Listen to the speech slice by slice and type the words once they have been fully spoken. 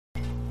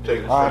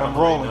Take it. All right, I'm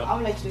rolling. I'm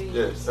gonna let you.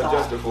 Yes,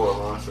 adjust it for it,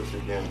 Ron, so she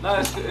can. No,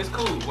 it's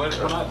cool. When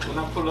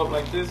I pull up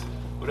like this,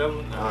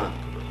 whatever. Nah,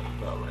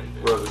 about right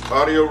there. Well, is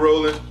audio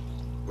rolling?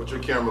 What's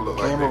your camera look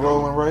like? Camera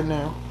rolling right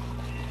now.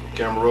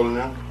 Camera rolling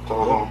now?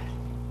 Hold on.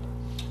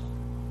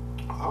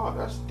 Oh,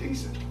 that's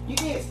decent. You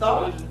can't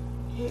start.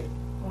 Hit.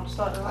 Want to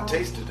start the I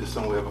tasted this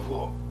somewhere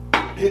before.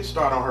 Hit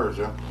start on hers,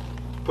 yeah.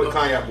 Put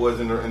Cognac Boys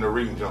in the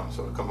reading jump,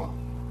 so come on.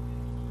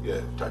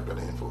 Yeah, type that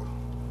in for her.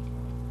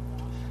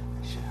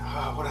 Shit,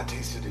 what I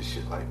tasted this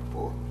shit like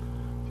before?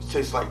 It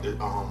tastes like the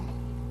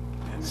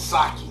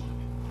sake.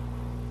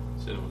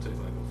 Shit don't taste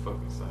like no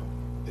fucking sake.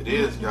 It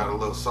is got a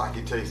little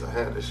sake taste. I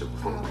had this shit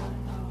before.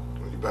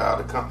 When you buy out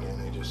the company and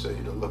they just say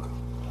you the liquor.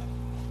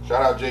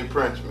 Shout out Jay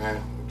Prince,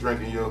 man. We're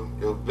drinking your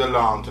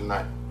Villon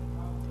tonight.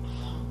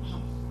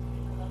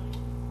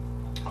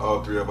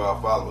 All three of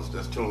our followers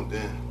that's tuned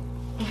in.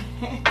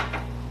 You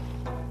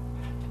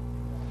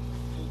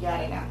got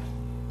it now.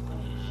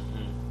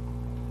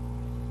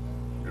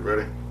 You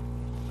ready?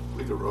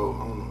 We can roll. I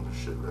don't know this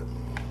shit let me.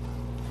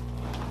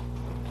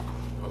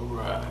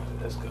 Alright,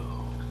 let's go.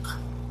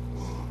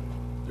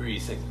 3,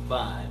 6,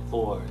 5,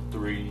 4,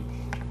 3.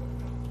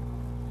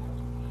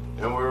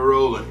 And we're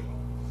rolling.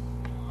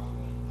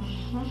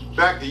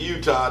 Back to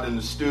Utah in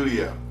the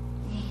studio.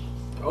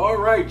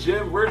 Alright,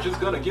 Jim, we're just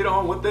gonna get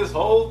on with this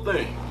whole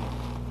thing.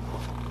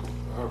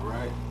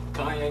 Alright,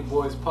 Cognac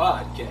Boys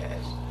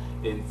podcast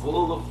in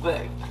full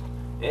effect.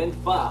 In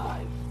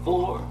 5,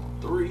 4,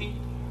 3.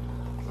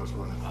 That's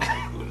running.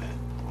 I'm doing that.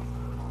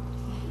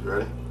 You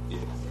ready? Yeah.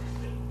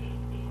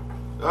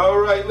 All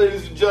right,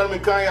 ladies and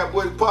gentlemen, Cognac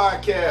Boys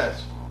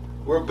podcast.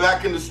 We're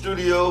back in the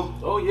studio.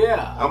 Oh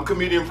yeah. I'm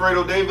comedian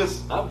Fredo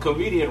Davis. I'm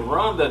comedian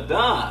Rhonda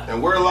Don.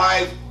 And we're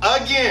live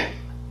again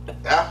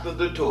after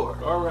the tour.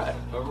 Alright.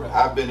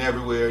 I've been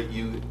everywhere.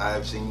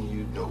 I've seen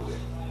you nowhere.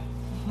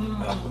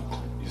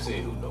 You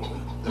say who nowhere?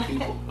 The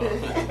people.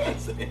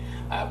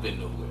 I've been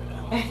nowhere.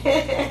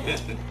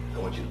 I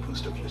want you to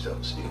boost up your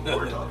self-esteem.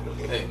 We're talking,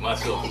 okay? Hey, my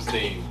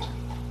self-esteem.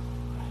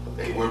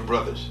 Hey, we're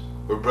brothers.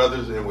 We're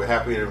brothers, and we're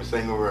happy and we're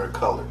singing. We're in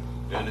color.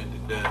 Done.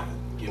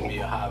 Give me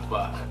a high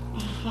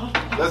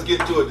five. Let's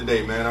get to it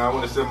today, man. I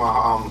want to send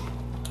my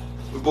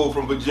we're both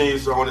from Virginia,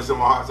 so I want to send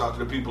my hearts out to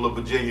the people of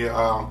Virginia,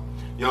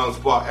 Young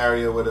Spot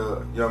area where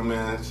the young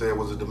man said it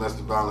was a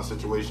domestic violence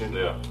situation.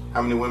 Yeah.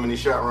 How many women he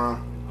shot,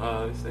 Ron?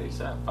 They say he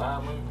shot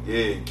 5 women.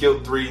 Yeah,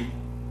 killed 3,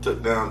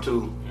 took down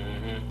 2.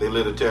 Mm-hmm. They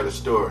let her tell the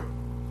story.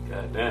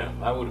 God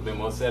damn, I would have been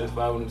more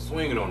satisfied with him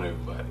swinging on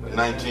everybody. A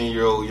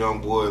 19-year-old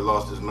young boy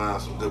lost his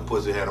mind. Some good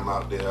pussy had him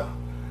out there.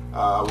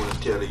 I want to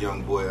tell the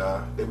young boy,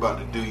 they about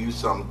to do you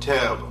something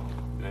terrible.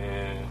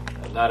 Man,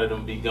 a lot of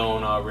them be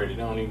gone already.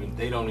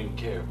 They don't even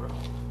care, bro.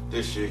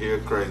 This shit here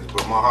crazy.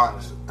 But my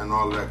heart and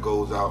all of that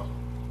goes out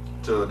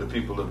to the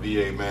people of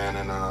VA, man.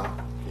 And,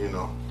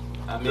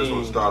 I just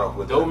want to start off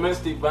with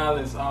domestic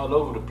violence all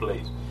over the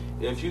place.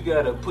 If you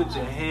got to put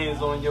your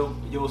hands on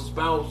your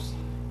spouse,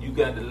 you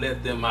got to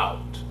let them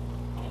out.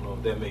 I don't know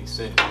if that makes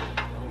sense.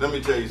 Let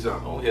me tell you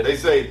something. Oh, yeah. They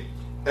say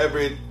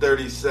every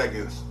 30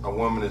 seconds a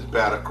woman is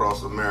battered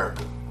across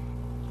America.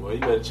 Well, you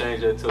better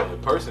change that to a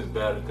person's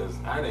battle because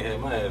I done had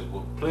my ass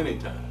whooped plenty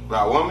of times.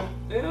 By a woman?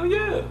 Hell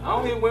yeah. I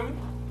don't hit women.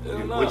 Hell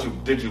no.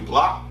 Did you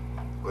block?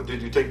 Or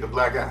did you take the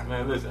black eye?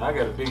 Man, listen, I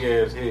got a big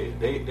ass head.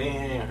 They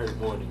ain't hurt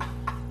more than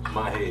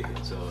my head.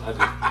 So I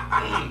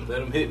just let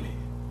them hit me.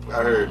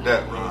 I heard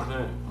that, You know what Ron.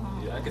 I'm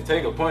saying? Yeah, I can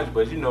take a punch,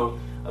 but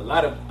a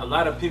lot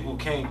of people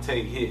can't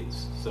take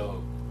hits.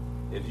 So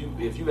if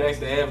you ask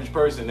the average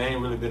person, they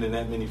ain't really been in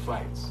that many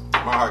fights.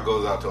 My heart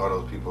goes out to all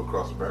those people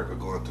across America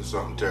going through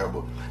something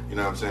terrible. You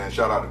know what I'm saying?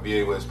 Shout out to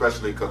VA,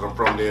 especially because I'm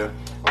from there.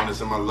 I want to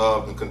send my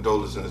love and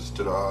condolences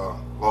to the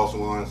lost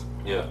ones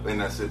in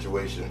that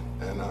situation.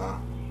 And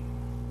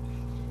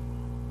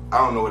I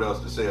don't know what else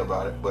to say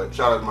about it, but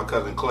shout out to my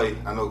cousin Clay.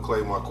 I know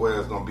Clay Marquez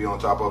is going to be on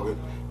top of it,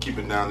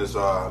 keeping down this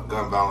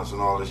gun violence and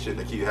all this shit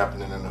that keep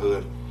happening in the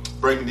hood.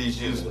 Bringing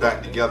these youths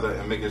back together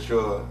and making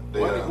sure they...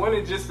 When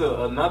it's just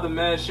another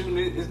mass shooting,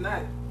 it's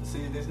not... See,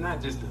 it's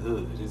not just the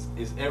hood.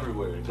 It's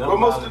everywhere. But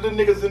most of the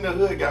niggas in the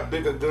hood got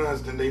bigger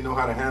guns than they know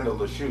how to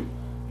handle or shoot.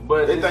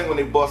 But they think when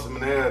they bust them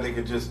in the air, they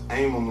could just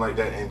aim them like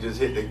that and just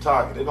hit their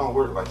target. It don't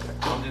work like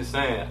that. I'm just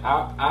saying,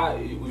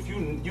 if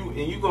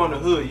you go in the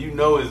hood, you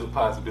know there's a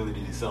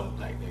possibility that something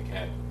like that can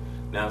happen.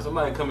 Now, if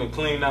somebody come and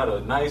clean out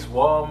a nice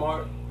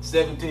Walmart,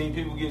 17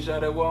 people get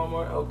shot at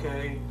Walmart,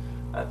 okay,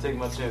 I take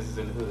my chances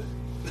in the hood.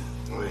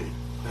 Wait.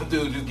 That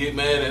dude just get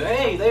mad at,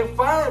 hey, they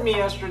fired me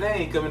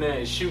yesterday. Come in there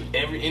and shoot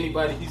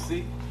anybody he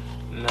see.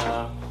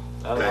 Nah,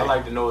 I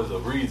like to know there's a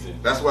reason.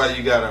 That's why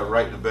you got a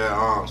right to bear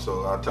arms.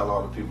 So I tell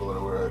all the people in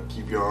the world,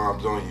 keep your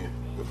arms on you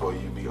before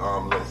you be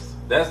armless.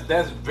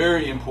 That's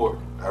very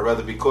important. I'd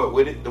rather be caught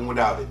with it than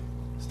without it.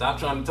 Stop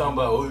trying to talk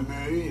about, oh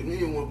man, they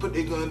didn't want to put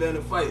their gun down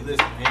and fight.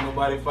 Listen, ain't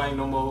nobody fighting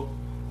no more.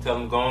 Tell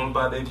them go on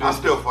about their business. I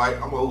still fight.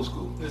 I'm old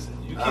school. Listen,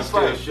 you keep I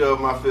still fighting. shove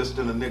my fist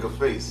in a nigga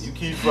face. You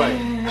keep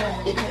fighting.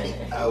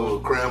 I will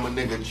cram a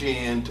nigga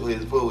chin to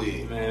his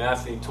forehead. Man, I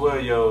seen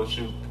 12-year-olds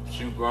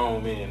shoot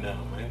grown men now,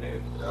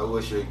 man. I I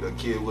wish a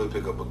kid would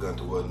pick up a gun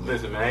towards me.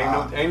 Listen,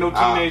 man, ain't no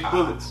teenage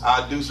bullets.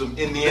 I'll do some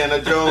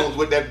Indiana Jones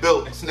with that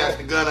belt, snatch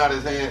the gun out of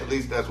his hand. At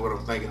least that's what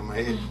I'm thinking in my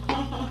head.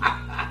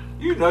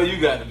 You know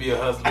you got to be a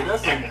hustler.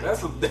 That's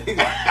some thing.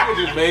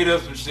 You just made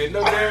up some shit.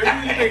 No,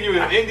 Darren, you think you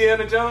was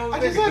Indiana Jones? I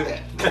just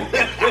said that.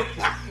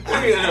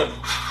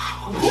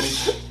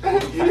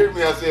 You hear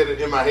me? I said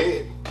it in my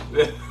head.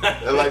 That's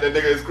like that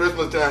nigga, it's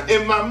Christmas time.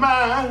 In my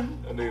mind.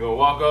 And they gonna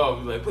walk off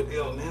and be like, "Put the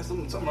hell, man,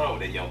 something wrong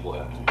with that young boy."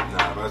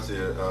 Nah, if I see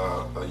a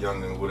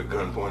youngin with a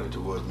gun pointed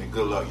towards me,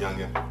 good luck,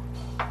 youngin.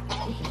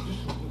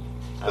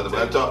 Because if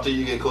I talk to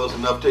you, get close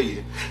enough to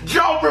you,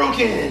 jaw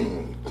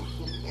broken.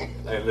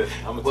 Hey,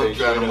 listen, I'm gonna tell you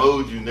trying to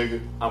mold you, nigga.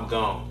 I'm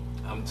gone.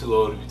 I'm too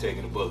old to be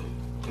taking a bullet.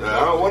 I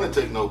don't want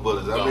to take no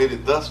bullets. I made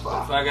it thus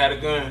far. If I got a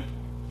gun,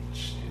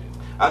 shit.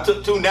 I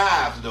took 2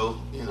 knives though,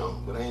 you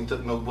know, but I ain't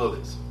took no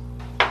bullets.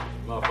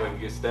 Motherfucker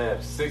get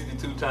stabbed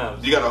 62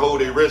 times. You gotta hold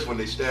their wrist when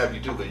they stab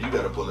you too, cause you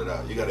gotta pull it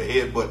out. You gotta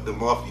headbutt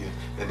them off you,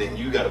 and then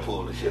you gotta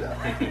pull the shit out.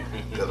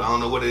 Cause I don't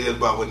know what it is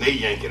about when they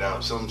yank it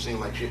out. Something seems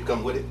like shit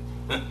come with it.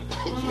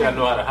 You gotta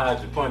know how to hide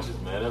your punches,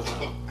 man. That's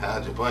all.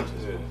 Hide your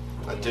punches.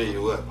 Yeah. I tell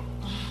you what.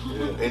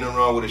 Yeah. Ain't nothing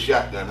wrong with a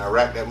shotgun. I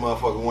racked that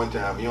motherfucker one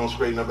time. You don't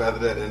straighten up after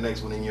that, the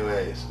next one in your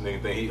ass.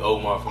 Nigga think he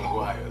Omar from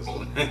Guire or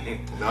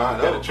something. Nah,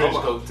 got a trench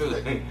coat too.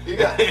 You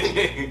got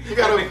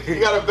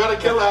a better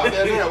killer out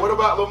there now. What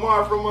about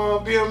Lamar from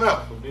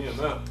BMF? From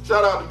BMF.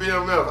 Shout out to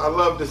BMF. I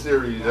love the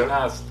series.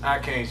 I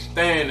can't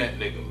stand that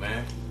nigga,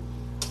 man.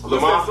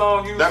 Lamar, that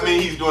song you that sing?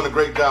 means he's doing a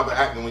great job of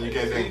acting when you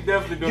can't sing. He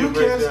definitely doing You a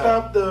great can't job.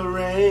 stop the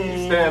rain.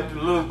 He stabbed the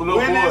little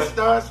when boy. it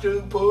starts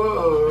to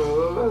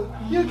pour.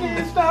 You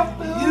can't stop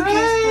the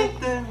rain.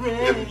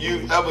 If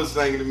you ever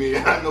sang to me,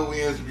 I know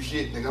we in some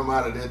shit, nigga. I'm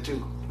out of there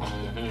too.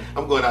 Mm-hmm.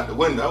 I'm going out the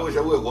window. I wish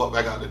I would walk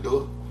back out the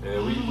door.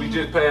 Yeah, we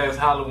just passed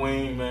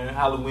Halloween, man.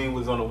 Halloween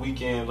was on the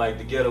weekend, like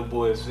the Ghetto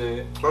Boys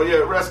said. Oh yeah,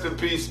 rest in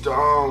peace to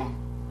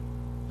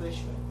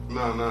Bushwick.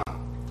 no.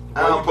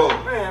 Well,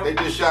 Alpo. man. They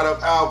just shot up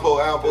Alpo.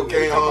 Alpo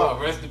came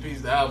home. Rest in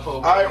peace to Alpo.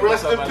 All right,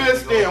 rest in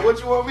peace then. What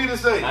you want me to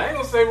say? I ain't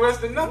gonna say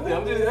rest in nothing.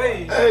 I'm just,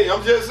 hey. Hey,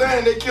 I'm just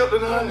saying they killed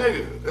another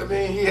nigga. I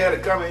mean, he had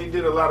it coming. He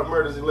did a lot of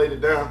murders. He laid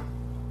it down.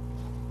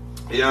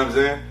 You know what I'm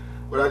saying?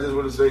 But I just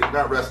want to say,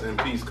 not resting in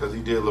peace, because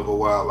he did live a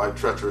wild, like,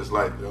 treacherous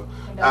life, yo.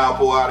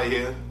 Alpo out of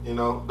here. You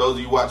know, those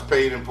of you watch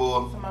Paid in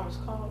Full, Somebody was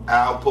calling.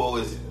 Alpo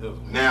is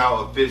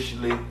now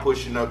officially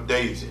pushing up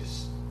daisies.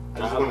 I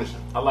just want to.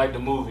 I like the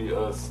movie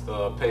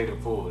Paid in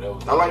Full. That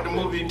was I like the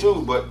movie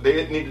too, but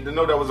they needed to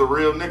know that was a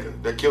real nigga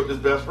that killed his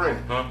best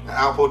friend. Huh? And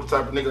Alpo, the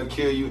type of nigga that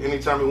kill you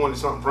anytime he wanted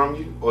something from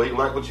you or he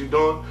liked what you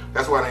doing.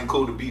 That's why it ain't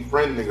cool to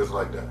befriend niggas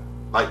like that.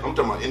 Like, I'm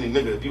talking about any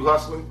nigga. If you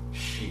hustling,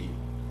 shit,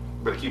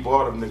 better keep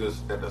all them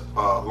niggas at the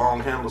long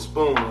handle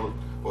spoon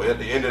or at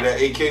the end of that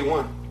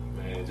AK-1.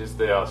 Man, just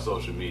stay off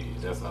social media.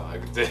 That's all I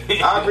can tell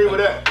you. I agree with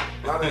that.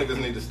 A lot of niggas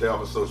need to stay off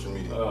of social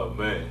media. Oh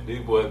man, these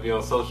boys be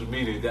on social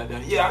media.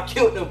 Goddamn, yeah, I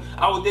killed them.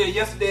 I was there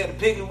yesterday at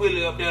the Piggly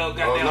Willie up there,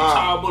 goddamn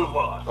Charles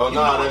Boulevard. Oh You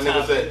nah, know that what nigga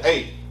time said, it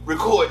hey,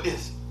 record this.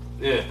 is.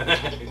 Yeah.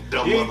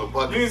 Dumb you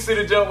motherfucker. didn't see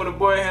the jump when the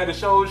boy had a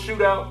show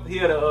shootout. He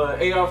had a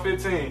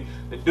AR-15.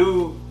 The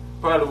dude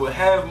probably was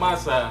half my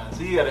size.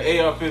 He had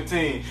an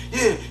AR-15.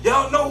 Yeah,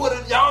 y'all know what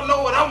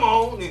I'm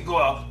on. He go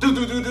out, do.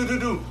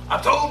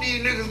 I told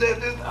these niggas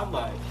that this. I'm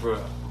like,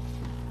 bruh.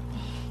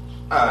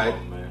 All right. Come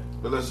on, man.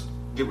 But let's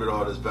get rid of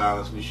all this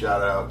violence. We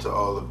shout out to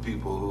all the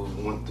people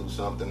who went through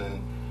something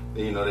and,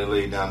 you know, they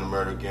laid down the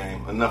murder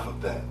game. Enough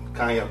of that.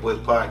 Kanye Boys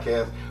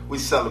Podcast, we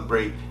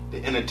celebrate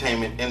the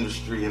entertainment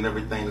industry and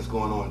everything that's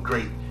going on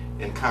great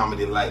in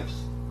comedy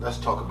lives. Let's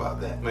talk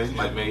about that. Man, you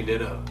just made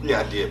that up.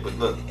 Yeah, I did, but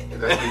look,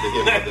 let's need to hear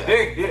all that.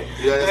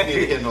 Yeah, let's need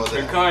to hear all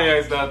When that.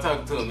 Kanye started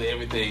talking to him,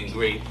 everything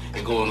great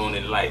and going on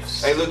in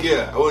life. Hey, look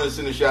here. I want to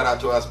send a shout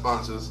out to our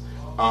sponsors.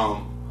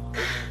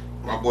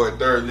 My boy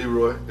Third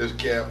Leroy, his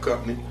cab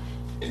company.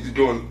 He's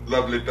doing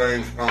lovely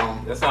things.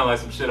 That sounds like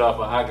some shit off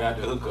of I Got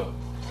the Hookup.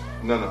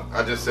 No,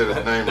 I just said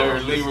his name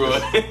Third wrong.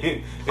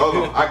 Leroy. Hold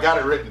on, I got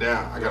it written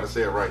down. I gotta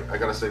say it right. I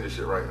gotta say this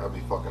shit right. I'll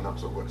be fucking up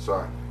so much.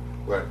 Sorry.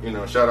 But, you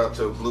know, shout out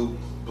to Blue.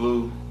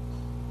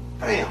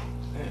 Damn.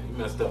 Man, you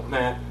messed up,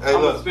 man. Hey,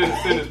 I'm look.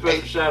 gonna send a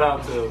special shout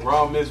out to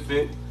Raw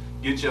Misfit.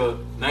 Get your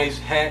nice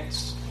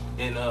hats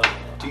and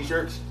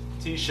T-shirts?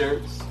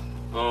 t-shirts,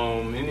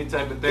 any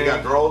type of They thing.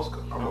 got draws?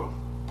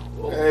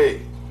 Whoa.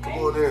 Hey, come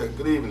on in.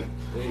 Good evening.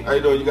 Hey. How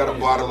you doing? You got a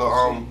bottle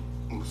of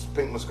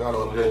pink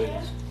Moscato up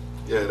there?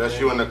 Yeah, that's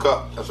you in the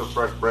cup. That's a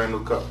fresh, brand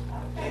new cup.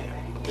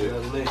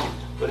 Yeah.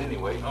 But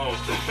anyway, had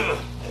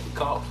to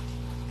cough.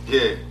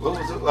 Yeah. What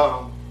was it?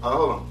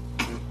 Hold on.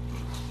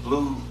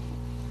 Blue.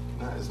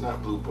 No, it's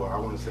not Blue Bar. I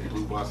want to say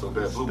Blue Bar so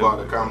bad. Blue Bar,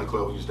 the comedy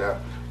club we used to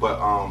have. But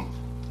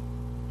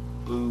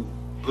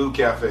Blue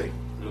Cafe.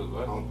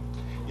 Look, what?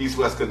 East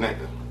West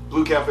Connector.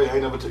 Blue Cafe, I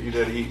ain't never took you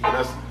there to eat, but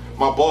that's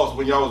my boss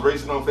when y'all was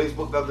racing on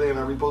Facebook the other day and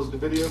I reposted the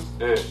video.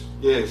 Yeah.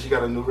 Yeah, she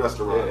got a new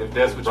restaurant. If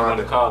that's what you want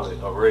to call it,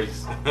 a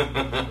race.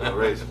 A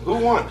race. Who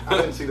won? I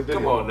didn't see the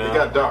video. Come on now. It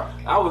got dark.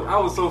 I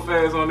was so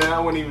fast on that I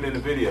wasn't even in the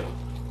video.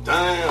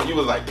 Damn, you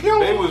was like, pew.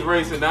 They was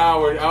racing, I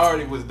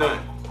already was done.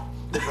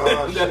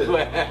 Oh, That's shit.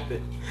 what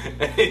happened.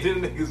 Hey,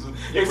 them niggas. You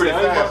they pretty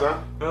said, fast, huh?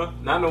 Huh?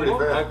 Not no Pretty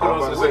more. I fast. put I on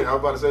was some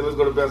about to say, let's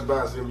go to Best Buy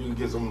and see if you can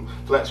get some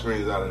flat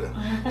screens out of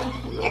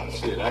there.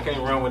 shit. I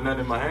can't run with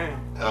nothing in my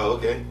hand. Oh,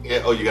 okay.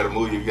 Yeah. Oh, you got to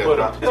move. You got to But,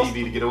 drop the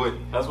TV to get away.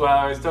 That's why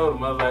I always told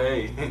him. I was like,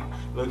 hey,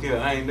 look here.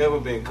 I ain't never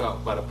been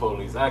caught by the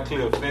police. I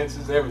clear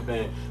fences,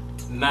 everything.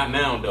 Not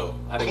now though.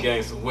 I done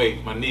gained some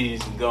weight. My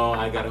knees are gone.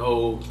 I got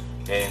old,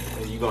 and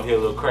you gonna hear a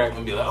little crack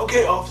and be like,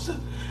 okay, officer,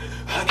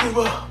 I give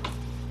up.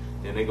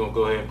 And they gonna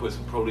go ahead and put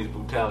some police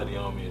brutality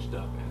on me and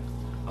stuff, man.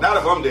 Not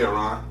if I'm there,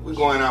 Ron. We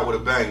going out with a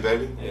bang,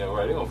 baby. Yeah,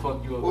 right. They gonna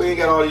fuck you up. We ain't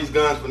got all these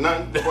guns for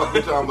nothing. What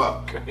you talking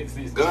about?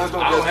 Crazy. Guns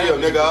don't I just have kill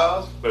any-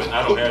 niggas. But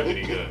I don't have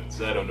any guns,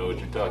 so I don't know what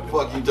you're talking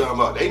about. Fuck you talking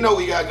about? They know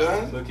we got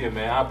guns. Look here,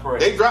 man. I pray.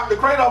 They dropped the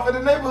crate off in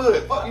the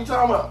neighborhood. Fuck you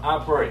talking about?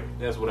 I pray.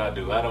 That's what I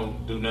do. I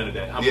don't do none of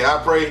that. Yeah,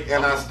 I pray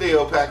and I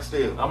still pack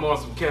steel. I'm on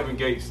some Kevin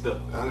Gates stuff.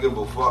 I don't give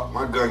a fuck.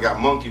 My gun got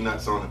monkey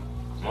nuts on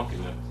Monkey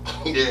nut.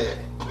 it. Yeah.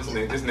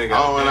 This nigga.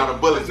 I don't run out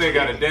of bullets. This nigga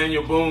got a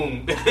Daniel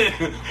Boone.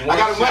 I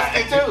got a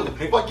musket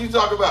too. Fuck you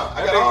talking about?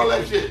 I got all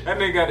that shit. That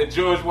nigga got the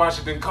George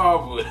Washington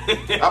Carver.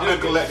 I've been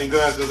collecting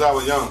guns since I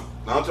was young.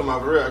 Now I'm talking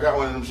about for real. I got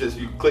one of them shits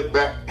you click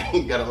back.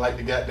 You gotta light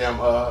the goddamn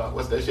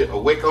what's that shit? A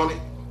wick on it.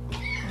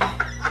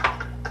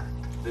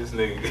 This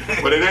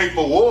nigga. But it ain't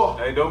for war.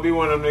 Hey, don't be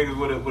one of them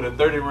niggas with a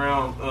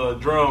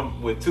 30-round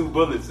drum with 2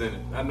 bullets in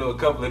it. I know a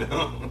couple of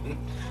them.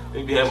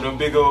 They be having them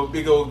big old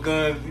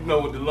guns, you know,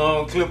 with the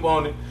long clip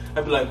on it.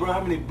 I'd be like, bro, how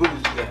many bullets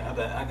you got?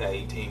 I got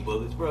 18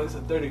 bullets, bro. It's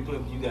a 30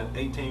 clip. You got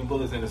 18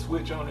 bullets and a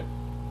switch on it.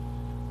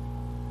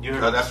 You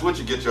heard? That switch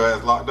will get your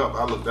ass locked up.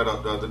 I looked that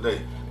up the other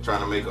day, trying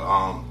to make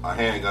a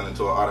handgun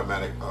into an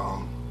automatic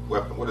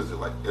weapon. What is it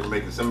like? They're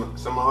making Well,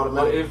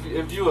 semi-automatic.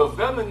 if you a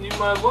felon, you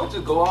might as well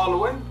just go all the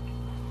way.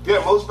 Yeah,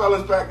 most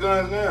fellas pack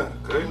guns now,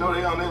 cause they know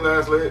they on their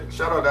last leg.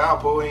 Shout out to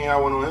Alpo, he ain't got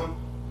one on him.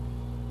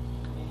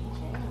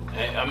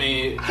 I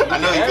mean, I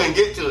know you couldn't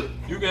get to it.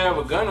 You can have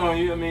a gun on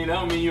you. I mean, that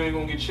don't mean you ain't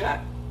gonna get shot.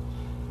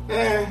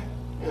 Yeah.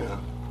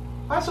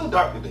 Why so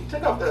dark today?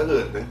 Take off that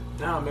hood, man.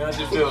 Nah, man, I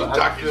just feel,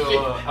 Dark as shit.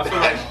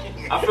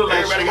 I feel like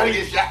Everybody gotta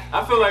get shot.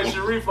 I feel like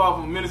Sharif off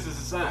of Menace to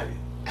Society.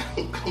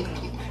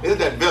 It's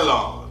that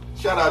Billon.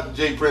 Shout out to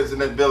Jay Prince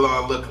and that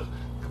Billon looker.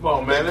 Come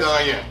on, man.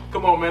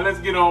 Come on, man. Let's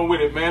get on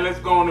with it, man. Let's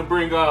go on and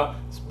bring our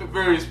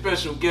very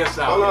special guests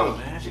out Hold here, on,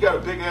 man. she got a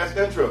big ass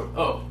intro.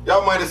 Oh.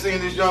 Y'all might have seen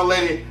this young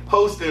lady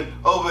hosting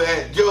over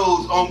at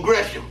Joe's on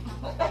Gresham.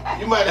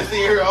 You might have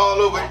seen her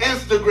all over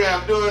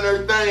Instagram doing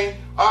her thing.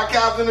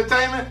 Archives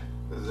Entertainment.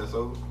 Is that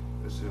so?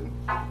 It's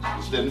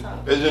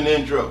an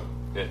intro.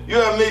 Yeah. You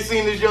haven't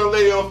seen this young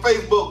lady on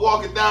Facebook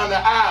walking down the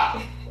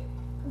aisle.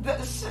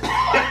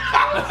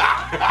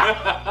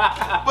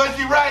 But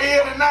she right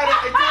here tonight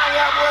at the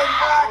Kanye Boys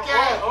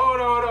podcast.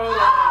 Hold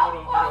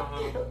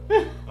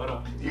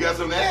on. You got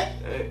some of that?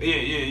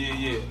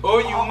 Yeah.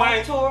 Or you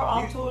might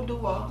on tour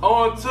Duval.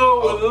 on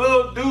tour with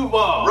Lil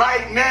Duval.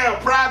 Right now,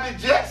 private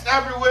jets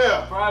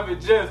everywhere.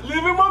 Private jets,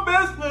 living my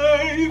best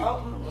life.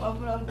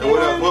 Open up And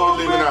what was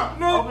leaving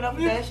out? Open up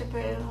Dave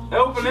Chappelle.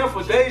 Open up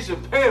for Dave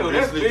Chappelle.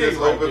 That's Recently big just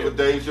right opened there. for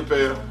Dave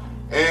Chappelle.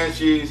 And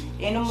she's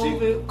In the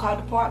movie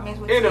called Departments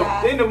with In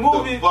T.I. the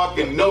movie, The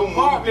fucking new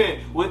Department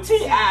with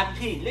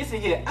T.I.P.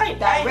 Listen here, Directed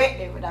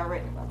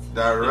by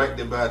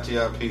directed by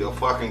T.I.P. A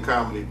fucking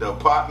comedy. The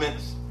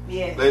Apartments.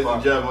 Yes. Ladies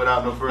and gentlemen,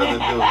 without no further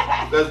ado,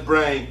 let's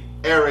bring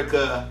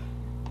Erica.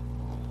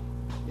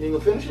 You ain't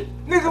gonna finish it?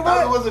 Nigga, I thought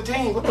what? it was a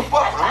team. What the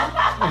fuck,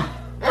 huh?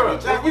 Every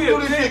time we do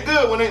this shit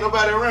good when ain't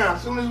nobody around.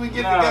 As soon as we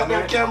get Nah, the goddamn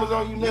man. cameras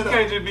on, you You net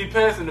can't up. just be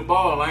passing the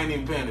ball. I ain't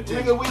even paying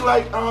attention. Nigga, we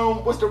like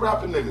what's the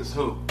rapping niggas?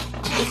 Who?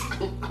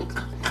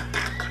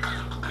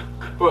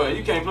 Bro,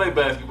 you can't play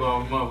basketball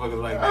with motherfuckers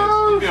like this.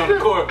 Oh, You be on the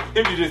shit. court,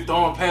 he be just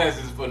throwing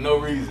passes for no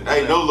reason.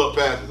 Hey, no look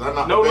passes. I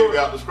knocked no the baby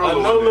little, out the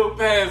scroll. no little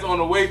pass on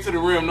the way to the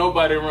rim,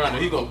 nobody running.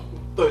 He gonna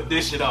throw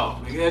this shit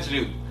off. Nigga, that's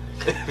you.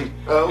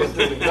 What's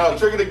the nigga? No,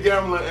 Trigger the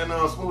Gambler and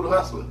Smooth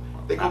Hustler.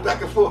 They go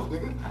back and forth,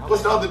 nigga.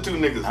 What's the other two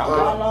niggas?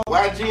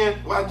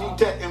 YG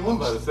Tech and I'm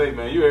about to Moose. say,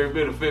 man, you every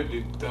bit of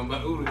 50. Talking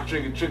about, ooh, the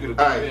trigger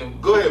the All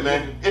right, go ahead,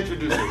 man.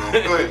 Introduce it, man.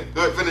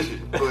 Go ahead, finish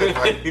it. Go ahead,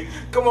 fight.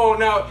 Come on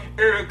now,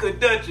 Erica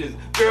Duchess.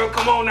 Girl,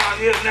 come on out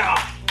here now.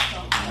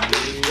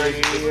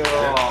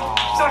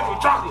 Suck some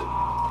chocolate.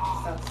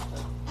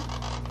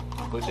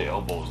 Put your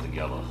elbows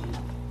together.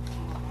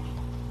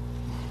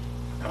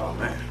 Oh,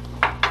 man.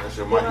 That's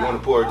your mic. You want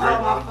to pour a drink?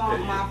 My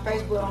phone, my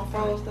Facebook on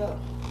froze up.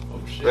 Oh,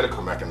 shit. Better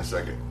come back in a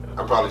second.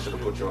 I probably should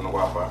have put you on the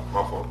Wi-Fi.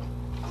 My fault.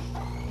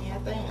 Yeah,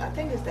 I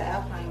think it's the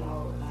airplane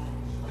mode.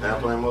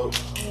 Airplane mode.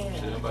 Yeah.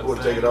 Shit, I'm about to We'll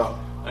say, take it off.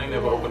 I ain't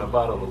never opened a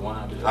bottle of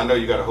wine. I know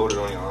you gotta hold it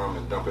on your arm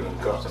and dump it in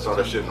the cup. I saw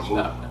that shit in the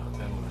movie. Stop now.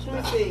 Tell me when to Let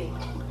me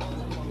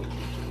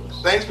stop.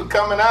 see. Thanks for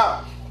coming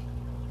out.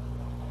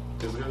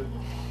 It's good?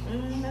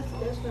 That's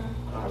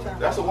fine.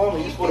 That's a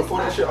woman. You supposed to pour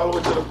that shit all the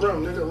way to the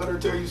brim, nigga. Let her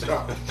tell you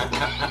stop.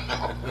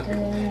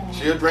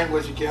 She'll drink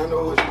what she can,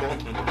 know what she can.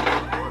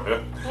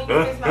 Can you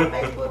miss my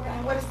Facebook?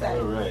 What is that?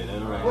 All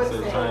right. What So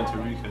is that? trying to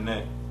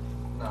reconnect.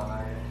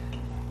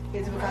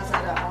 Is it because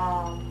of the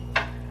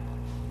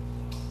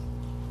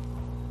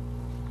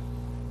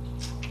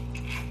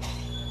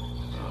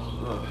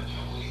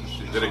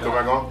Did it come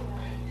back on?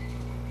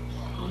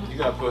 You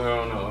gotta put her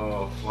on the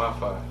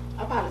Wi-Fi.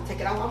 I'll probably take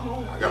it out. I'm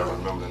home. I gotta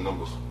remember the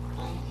numbers.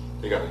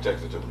 You gotta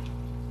text it to me.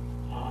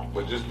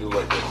 But just do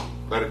like this.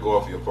 Let it go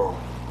off your phone.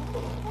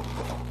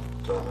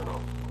 Turn it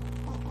off.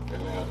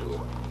 And then I'll do it.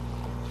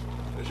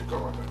 It should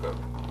come right back up.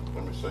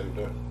 Let me save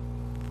that.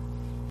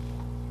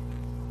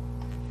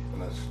 And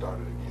let's start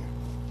it again.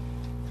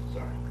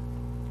 Sorry.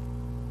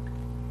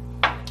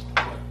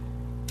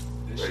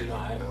 This shit don't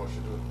have. Now what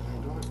you do?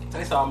 Ain't doing it.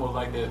 Tastes almost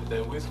like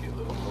that whiskey a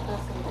little.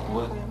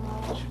 What?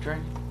 What you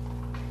drinking?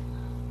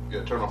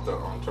 Yeah, turn off the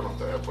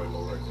airplane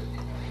mode right quick.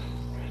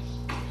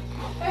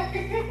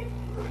 Ready?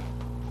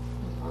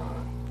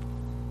 Alright.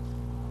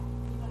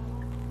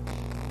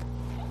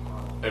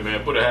 Hey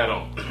man, put a hat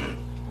on.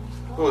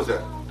 Who is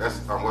that? That's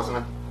what's her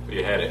name?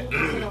 You had it.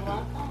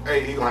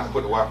 Hey, he gonna have to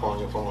put the Wi-Fi on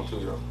your phone too,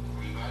 though.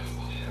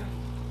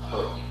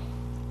 Hold on.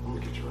 Let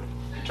me get you ready.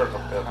 Turn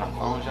off the airplane I'm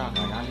mode. on y'all.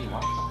 Man, I need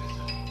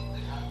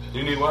Wi-Fi.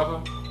 You need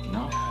Wi-Fi?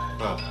 No,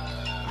 No.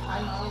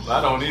 I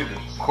don't either.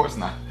 of course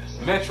not.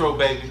 Metro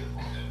baby.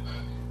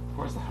 Of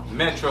course not.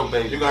 Metro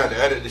baby. You're gonna have to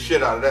edit the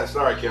shit out of that.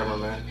 Sorry,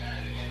 cameraman.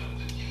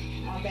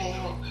 My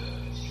bad.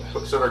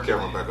 Set our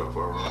camera back up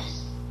for a run.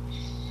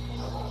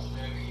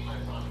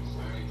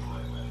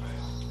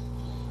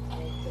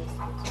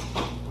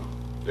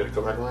 Did it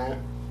come back around yet?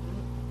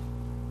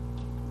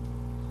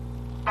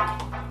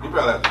 You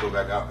probably have to go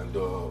back out and do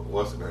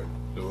what's the name?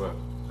 Do what?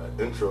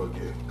 Intro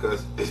again.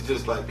 Because it's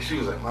just like, she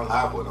was like, my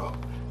live went off.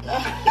 She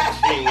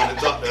ain't want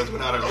to talk to us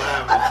without her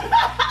live and shit.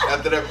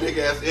 After that big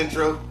ass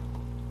intro.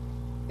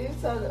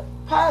 It's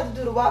probably to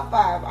do the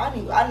Wi-Fi.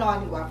 I know I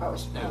need Wi-Fi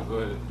with Yeah, go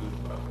ahead and do the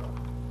Wi-Fi.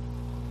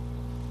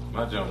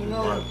 My jump You is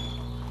know- running.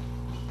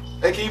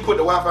 Hey, can you put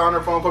the Wi-Fi on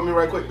her phone for me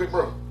right quick, big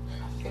bro?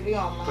 If you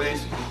don't mind.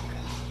 Please.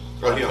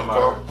 Oh, he on the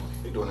call.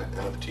 He doing that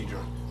NFT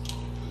joint.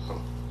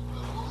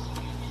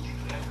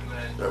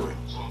 That way.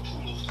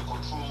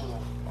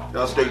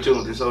 Y'all stay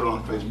tuned. Just hold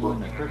on You in Facebook.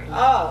 the crypto?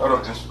 Hold Oh,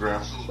 on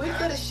Instagram. we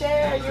could have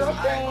shared your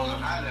thing.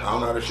 I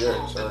don't know how to share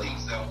it. Sorry.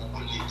 Who's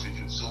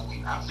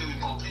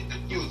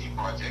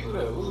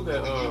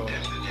that?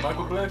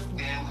 Michael Blackson?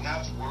 Then we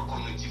have to work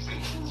on the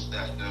different tools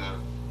that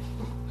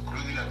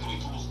really not doing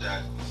tools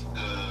that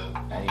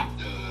Hey,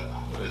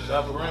 The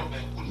shopper ring?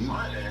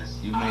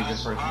 you made your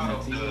first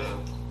NFT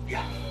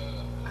yet?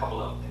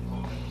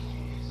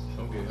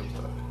 I'm getting him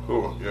started.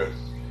 Cool. Yeah.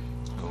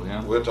 Oh,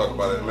 yeah? We'll talk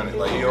about it in a minute.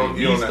 Like he on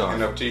that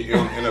NFT. He on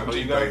Oh, you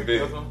NFT got thing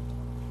big. some?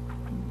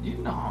 You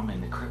know I'm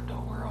in the crypto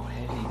world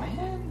heavy,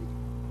 man.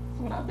 That's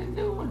what I've been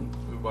doing.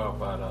 We bought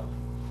 $5.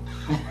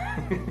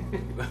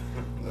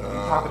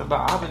 Talking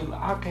about,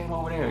 I came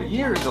over there a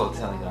year ago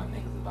telling y'all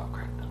niggas about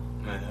crypto.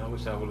 Man, I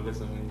wish I would have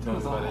listened when you It told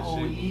was me a about that whole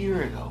shit.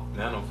 year ago.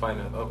 Now I'm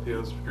fighting an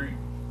uphill street.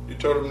 You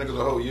told them niggas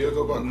a whole year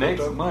ago about Next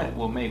crypto? month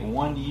will make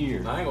 1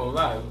 year. I ain't gonna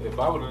lie. If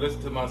I would have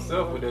listened to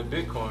myself with that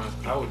Bitcoin,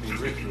 I would be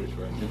rich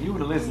right now. If you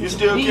would have listened You to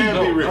still me, can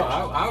be no, rich. No,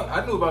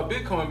 I knew about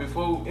Bitcoin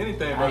before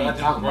anything, I but I ain't just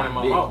talking running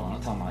about my Bitcoin. mouth.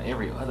 I'm talking about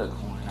every other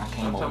coin. I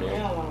came I'm over talking there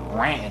about-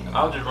 ranting.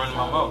 I was just running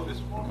my mouth. This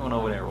Going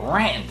over there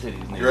ranting to these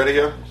niggas. You ready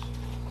here?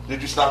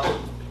 Did you stop it?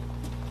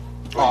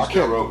 Oh, I you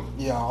still can't. rolling?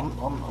 Yeah,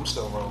 I'm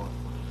still rolling.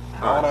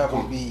 All All right, that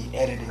cool. would be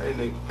edited. Hey,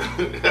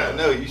 nigga. I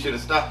know you should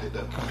have stopped it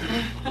though.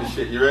 This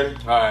shit, you ready?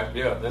 All right,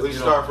 yeah. Let's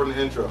start from the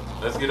intro.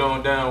 Let's get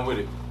on down with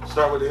it.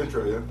 Start with the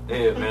intro, yeah.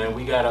 Yeah, man.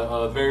 We got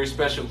a very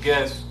special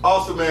guest.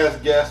 Awesome ass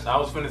guest. I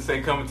was finna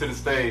say coming to the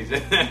stage.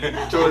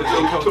 Touring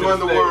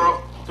the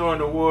world. Touring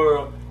the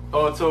world.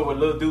 On tour with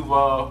Lil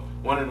Duval,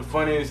 one of the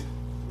funniest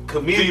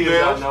comedians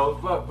Females? I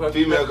know.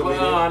 Female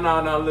comedian?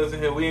 No, listen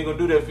here. We ain't gonna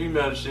do that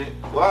female shit.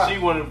 Why? She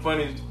one of the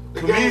funniest The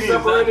comedians game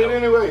separated I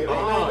know.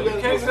 anyway.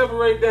 You can't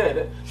separate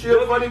that. She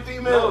a funny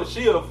female? No,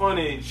 she a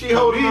funny She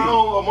holding her comedian.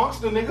 own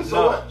amongst the niggas, so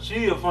No, what?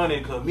 she a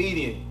funny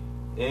comedian.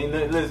 Ain't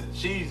nothing, listen,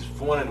 she's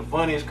one of the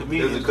funniest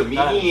comedians. There's a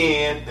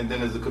comedian and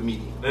then there's a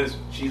comedian. Listen,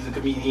 She's a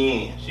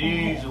comedian.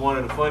 she's one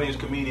of the funniest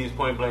comedians,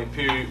 point blank,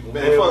 period.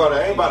 Man, fuck all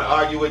that. I ain't about to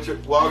argue with you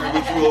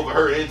over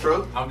her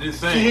intro. I'm just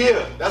She saying.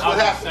 here. That's what I'm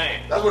just happened.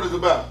 saying. That's what it's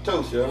about.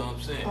 Toast, You know yo. what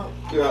I'm saying?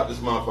 Get out this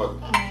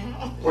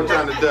motherfucker. One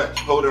time the Dutch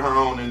holding her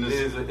own in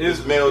this It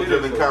is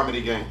male-driven a-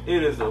 comedy game.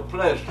 It is a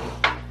pleasure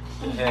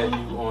to have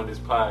you on this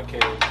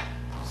podcast,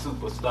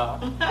 superstar.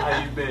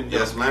 How you been?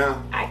 Yes,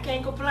 ma'am. I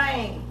can't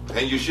complain.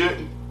 And you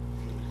shouldn't.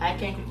 I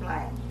can't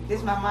complain.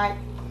 This my mic.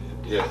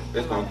 Yeah,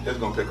 it's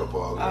gonna pick up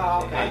all that.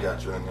 Oh, okay. I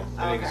got you in there.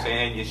 Nigga Okay.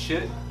 saying you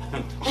should.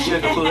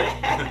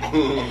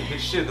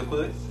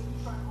 Sugarfoot.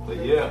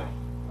 But yeah.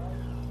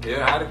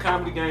 Yeah, how the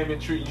comedy game been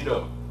treating you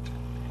though?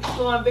 It's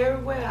going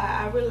very well.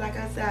 I really, like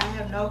I said, I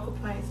have no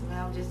complaints,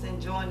 man. I'm just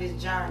enjoying this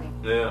journey.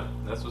 Yeah,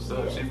 that's what's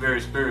up. Yeah. She's very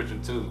spiritual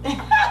too. She be on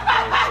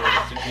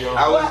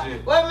I that was-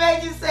 shit. What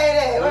made you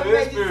say that? What You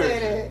is made you say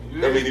spiritual.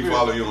 You That is mean he spiritual.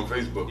 follow you on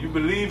Facebook. You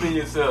believe in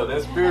yourself.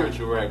 That's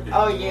spiritual right there. that?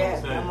 Oh, You know what yeah.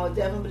 I'm saying? I'm going to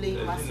definitely believe in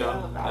You know,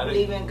 myself. I I didn't-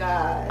 believe in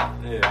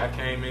God. Yeah, I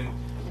came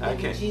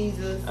in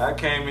Jesus. I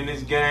came in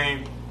this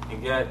game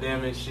and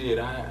goddamn it shit.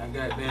 I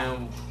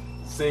goddamn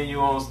seen you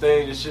on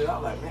stage and shit. I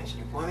was like, man, she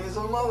funny as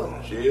a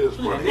mother. She is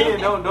And funny. then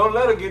don't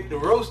let her get to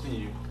roasting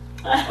you.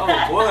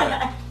 Oh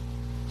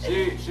boy.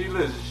 She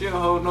listen. She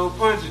don't hold no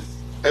punches.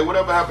 Hey,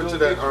 whatever happened to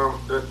that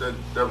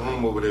that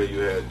room over there you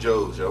had,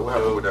 Joe's, yo? What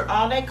happened with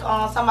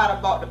that?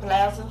 Somebody bought the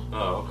plaza.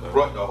 Oh, okay.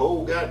 Brought the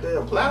whole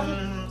goddamn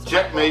plaza?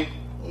 Checkmate.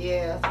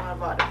 Yeah, somebody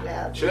bought the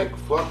plaza. Check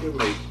fucking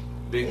mate.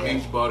 Big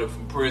Beach bought it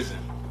from prison.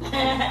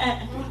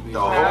 The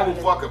whole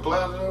fucking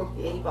plaza, though?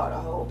 Yeah, he bought the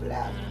whole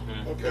plaza.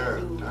 If they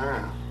do God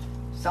damn.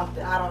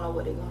 something, I don't know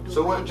what they're gonna do.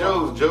 So what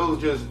Joe's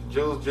just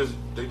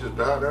they just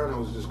died down and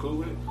was just cool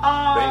with it?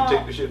 They ain't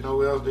take the shit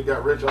nowhere else. They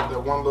got rich off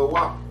that one little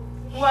wop.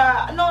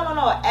 Well,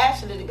 no.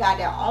 Actually, the guy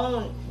that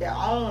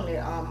owned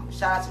it.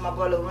 Shout out to my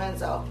brother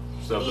Lorenzo.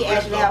 Something He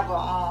actually Lorenzo.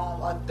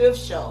 have a thrift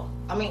show.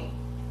 I mean,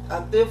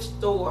 a thrift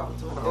store.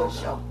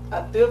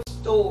 A thrift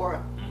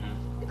store.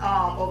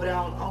 Over there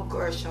on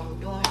Gershom,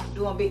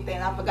 doing big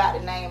things. I forgot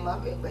the name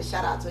of it, but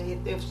shout out to his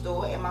thrift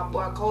store and my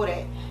boy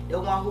Kodak, the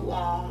one who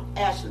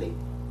actually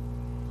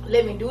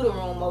let me do the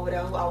room over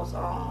there, who I was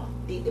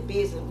did the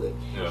business with.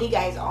 Yeah. He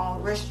got his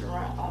own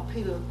restaurant on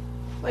Peter.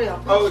 What is it, on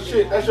Peter Oh Street?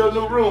 shit, that's your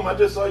new room. I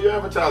just saw you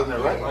advertising that,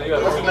 right? Oh, you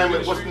got a What's the room name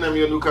on of what's the Peter name of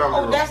your new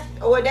comedy room?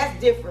 That's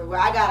different.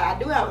 Well, I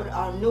do have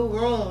a new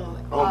room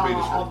On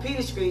Peter Street. on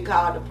Peter Street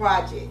called the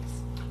Projects.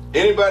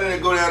 Anybody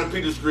that go down to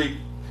Peter Street,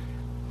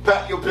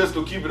 pack your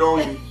pistol, keep it on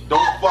you.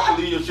 Don't fucking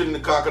leave your shit in the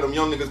car, cause them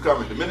young niggas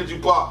coming. The minute you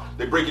pop,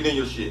 they breaking in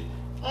your shit.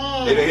 They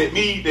done hit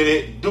me, they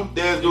done hit Duke,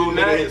 there's dude,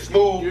 they done hit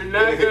Smooth. You're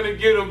not gonna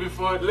get them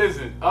before.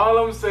 Listen, all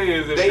I'm saying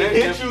is if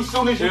They hit you as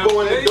soon as you go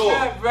in the door.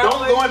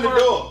 Don't go in the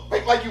door.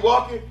 Make like you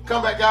walking,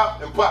 come back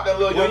out and pop that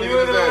little young When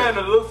you're in nigga's ass.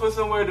 Atlanta, look for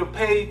somewhere to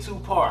pay to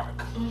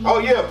park. Oh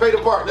yeah, pay the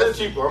park. That's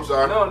cheaper. I'm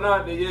sorry. No,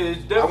 not yeah, it's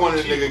I definitely wanted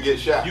a cheap. nigga get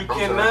shot. You I'm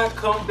cannot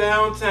come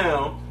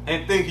downtown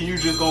and thinking you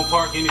just gonna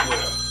park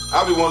anywhere.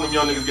 I be wanting them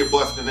young niggas get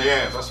busted in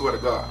their ass. I swear to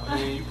God. I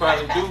mean, you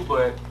probably do,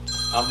 but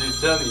I'm just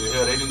telling you,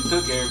 hell, they didn't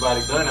took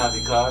everybody's gun out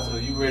the car, so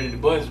you ready to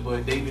bust,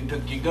 but they even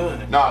took your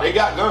gun. Nah, they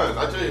got guns.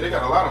 I tell you, they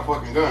got a lot of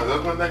fucking guns.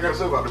 That's one thing I gotta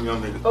say about them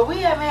young niggas. But we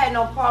haven't had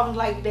no problems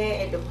like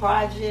that at the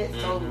project.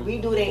 So we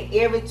do that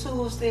every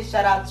Tuesday.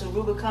 Shout out to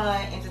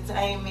Rubicon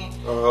Entertainment.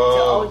 to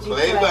OG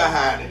Clay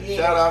behind it.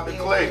 Shout out to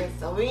Clay.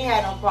 So we ain't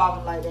had no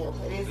problem like that.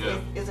 But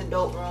it's a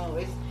dope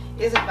room.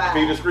 It's a vibe.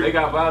 Peter Street. They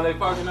got valet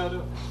parking out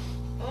there?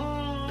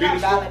 Peter Not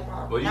Street? valet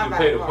park. Well, you Not can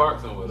valet pay to park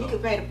somewhere, You though. can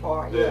pay the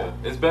park, Yeah,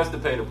 it's best to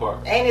pay to park.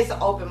 And it's an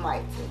open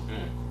mic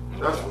too.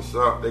 That's what's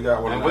up. They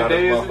got one of And the what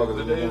day hottest is it? motherfuckers in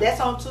What the day world.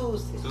 That's on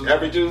Tuesday.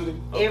 Every Tuesday?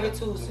 Every Okay.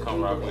 Tuesday. Come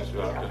we rock do with that,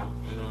 you out yeah. there.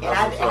 You know? And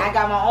That's what's I up.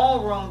 got my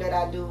own room that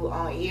I do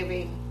on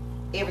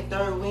every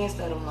third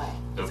Wednesday of the month.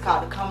 It's Okay.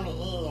 called the Coming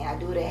In. I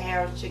do it at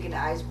Harris Chicken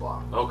and Ice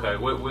Bar. Okay,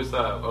 which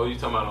side? Oh, you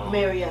talking about on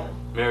Marietta.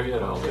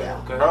 Marietta? Okay.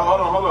 Yeah. Okay. Bro,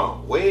 hold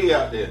on. Way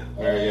out there.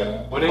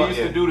 Marietta. Well, they used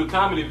to do the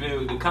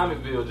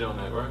Comedyville joint,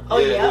 that, right? Oh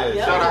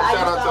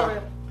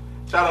yeah.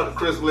 Shout out to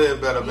Chris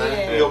Ledbetter, man.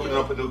 Yeah, He opened yeah.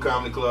 up a new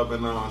comedy club in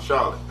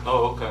Charlotte.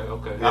 Oh,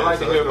 okay. Yeah, I like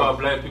so to hear let's go. about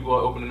black people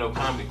opening up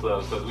comedy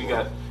clubs because we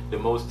got the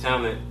most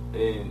talent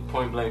in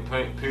point blank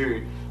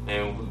period,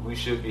 and we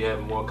should be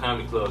having more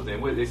comedy clubs.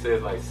 And what they say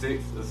is like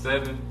 6 or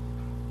 7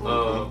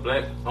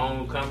 black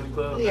owned comedy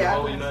clubs in the Yeah,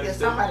 whole United States.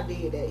 somebody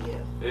did that,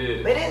 yeah.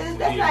 Yeah. But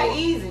that's not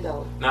easy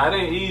though. Nah, it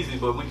ain't easy,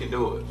 but we can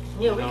do it.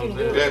 Yeah, You we know can what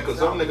do I'm it. Yeah, because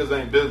some niggas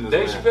ain't business,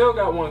 Dave man. Chappelle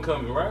got one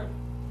coming, right?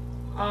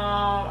 He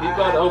I-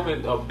 about to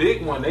open a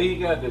big one. He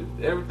got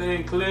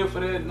everything clear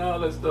for that and all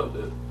that stuff.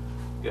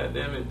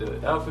 Goddamn it,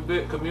 the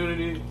alphabet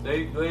community,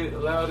 they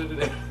allowed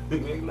it.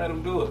 They let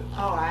them do it.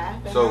 Oh, I.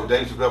 So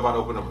Dave Chappelle about to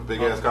open up a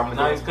big ass comedy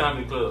Nice club?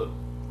 comedy club.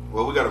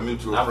 Well, we got a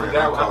mutual I friend.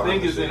 forgot. called I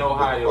think him it's and in said,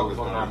 Ohio, what if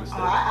the fuck I'm is not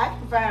going on? mistaken. I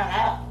can find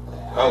out.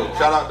 Oh,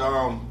 shout out to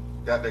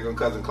goddamn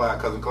Cousin Clyde.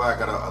 Cousin Clyde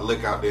got a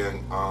lick out there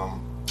in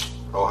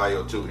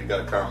Ohio too. He got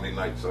a comedy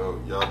night, so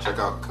y'all check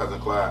out Cousin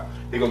Clyde.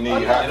 He gonna need Oh,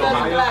 you. yeah, Ohio?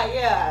 Cousin Clyde,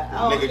 yeah.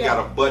 Oh, Nigga yeah. got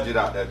a budget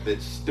out that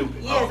bitch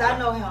stupid. Yes, I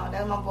know him.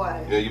 That's my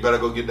boy. Yeah, you better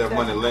go get that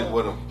money linked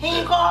with him. He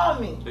ain't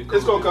called me.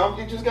 It's gonna come.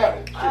 You just got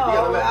it. Shit, you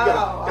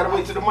gotta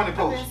wait till the money I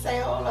post. didn't say,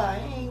 hold on.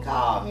 He ain't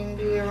called me and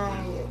do it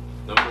wrong yet.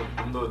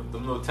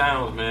 Them little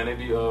towns, man. They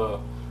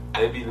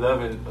be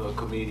loving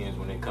comedians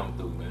when they come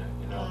through, man.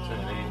 You know what I'm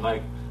saying? They ain't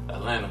like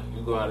Atlanta.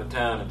 You go out of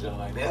town and just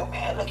like, oh,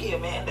 man, look here,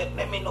 man.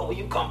 Let me know when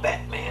you come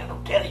back, man.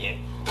 I'm telling you.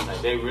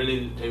 Like they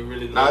really.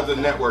 Nah, love it's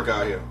a network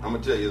out here. I'm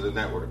gonna tell you, it's a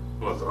network.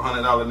 What? It's a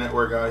 $100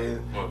 network out here.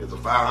 What? It's a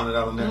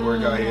 $500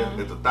 network out here.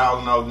 It's a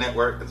 $1,000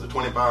 network. It's a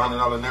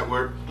 $2,500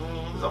 network.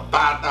 It's a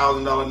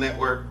 $5,000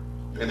 network.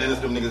 And then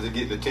it's them niggas that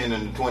get the 10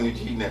 and the 20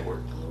 G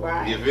network.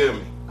 Right. You feel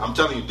me? I'm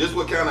telling you, this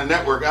what kind of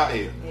network out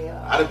here.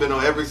 Yeah. I'd have been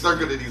on every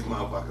circuit of these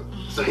motherfuckers.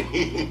 So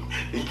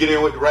you get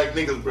in with the right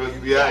niggas, bro. You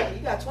be Yeah, alright.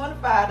 you got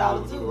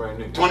 $25 the too. right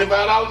nigga.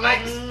 $25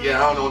 nights?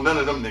 Yeah, I don't know none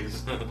of them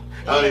niggas.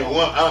 I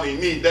don't even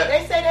need that.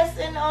 They say that's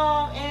in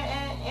LA.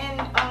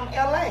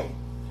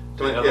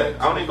 Yeah,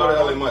 I don't even go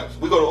to LA much.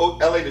 We go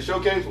to LA to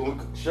showcase. When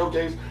we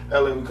showcase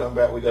LA, we come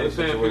back. We got They a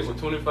paying people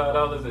situation.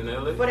 $25 in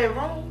LA. For their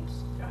rooms.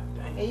 God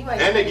dang. And, you might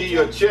And they give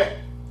you a check.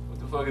 What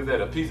the fuck is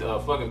that? A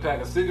fucking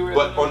pack of cigarettes?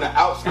 But on the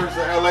outskirts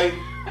of LA,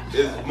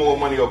 there's more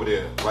money over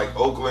there. Like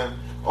Oakland,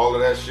 all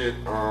of that shit.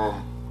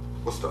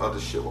 What's the other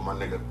shit with my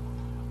nigga?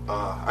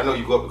 I know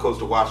you go up the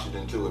coast of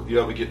Washington too. If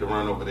you ever get to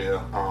run over there,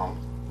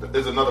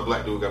 There's another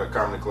black dude got a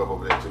comedy club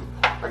over there too.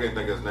 I can't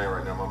think of his name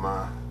right now. My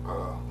mind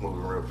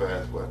moving real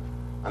fast, but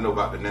I know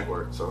about the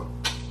network. So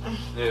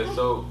Yeah.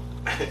 So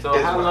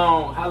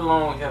how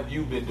long have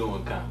you been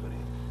doing comedy?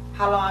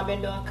 How long I've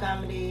been doing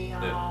comedy?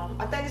 Yeah.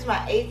 I think it's my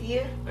 8th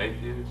year. 8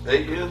 years.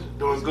 8 years,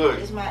 doing good.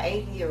 It's my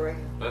 8th year right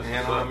here. That's And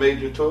what's on up. a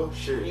major tour,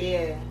 shit.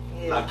 Yeah,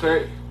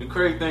 yeah. The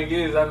crazy thing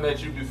is, I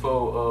met you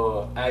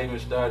before I even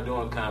started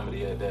doing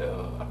comedy at that.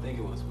 I think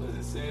it was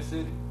Sin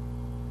City?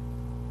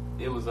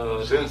 It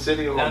was Sin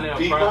City down on there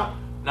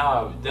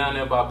Peapod? down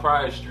there by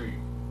Pryor Street.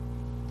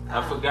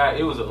 I forgot.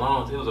 It was a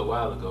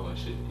while ago and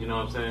shit. You know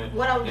what I'm saying?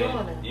 What I was And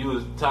doing then? You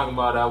was talking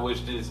about I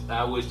wish this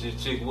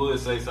chick would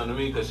say something to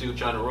me because she was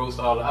trying to roast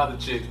all the other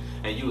chicks,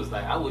 and you was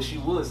like, I wish she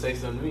would say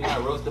something to me. I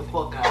roast the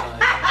fuck out of her.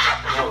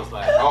 And I was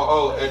like,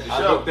 Oh, at the I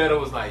show. looked at her,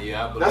 was like,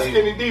 yeah, I believe. That's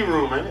Skinny D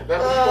room, ain't it?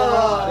 That's what's going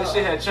on. That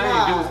shit had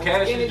changed. It was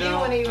Cash's Skinny D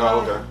Joint. when he Oh,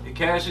 was- okay. The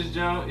Cash's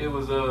Jump, it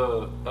was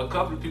a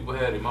couple of people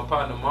had it. My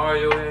partner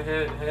Mario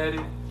had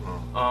it.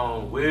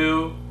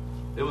 Will,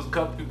 it was a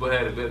couple people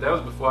had it. But that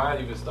was before I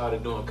even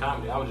started doing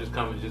comedy. I was just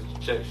coming just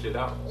to check shit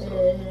out. So, you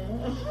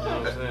know what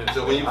I'm saying?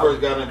 So when you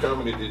first got in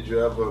comedy, did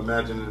you ever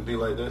imagine it to be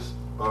like this?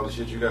 All the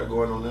shit you got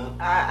going on now?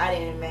 I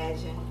didn't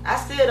imagine. I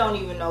still don't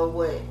even know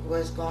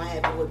what's going to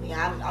happen with me.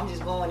 I'm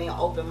just going in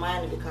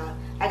open-minded because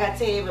I got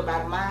to tell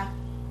everybody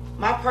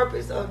my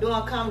purpose of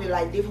doing comedy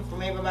like different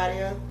from everybody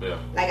else. Yeah.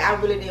 Like I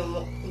really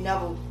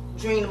never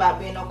dreamed about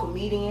being no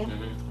comedian,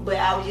 Mm-hmm. but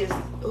I was just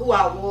who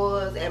I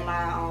was at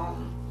my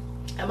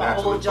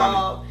Naturally old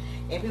job,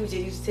 and people just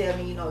used to tell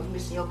me, you know, you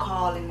missing your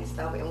calling and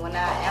stuff. And when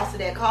I answered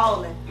that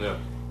calling, Yeah.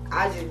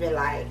 I just been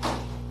like,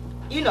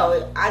 you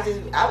know, I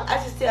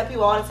just tell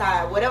people all the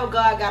time, whatever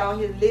God got on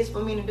His list for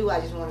me to do,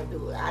 I just want to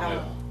do it. I don't.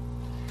 Yeah.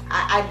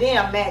 I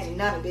didn't imagine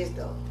none of this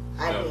though.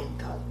 I Yeah. didn't,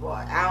 cause boy,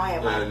 I don't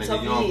have my Yeah, tough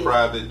nigga, you on years.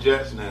 private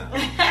jets now.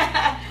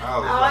 I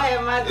don't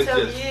have my It's tough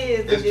just,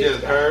 years. to It's this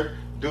just guy. her,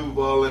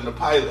 Duval, and the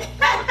pilot.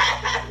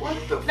 What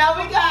the No,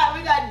 we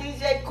got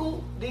DJ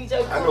Coop. DJ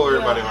Coop. I know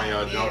everybody on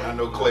y'all yeah. joint. I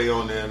know Clay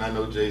on there, and I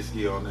know Jay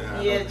Ski on there.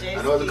 I Yeah, know, Jay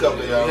I know there's a Ski. couple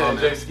of We y'all on had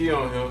Jay there. Ski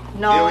on here.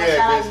 No, Yeah, we had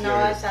shout Jay Ski out, no,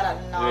 on there. shout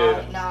out, no,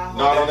 Yeah.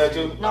 Not on that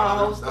too? No, I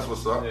host That's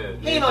what's up. Yeah,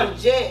 He ain't on the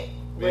jet.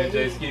 Me and but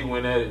Jay he- Ski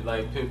went at it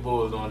like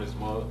Pitbull was on this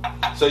mug.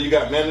 So you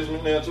got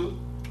management now too?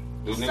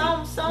 Do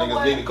niggas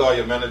Somewhat. need to call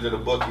your manager to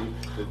book you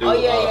to do Oh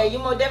yeah. You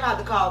more definitely have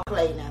to call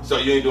Clay now. So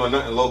you ain't doing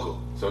nothing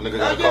local. So niggas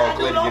gotta Oh, yeah, call I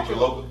Clay do to get you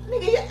local.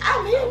 Nigga, yeah,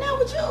 I'm here now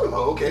with you.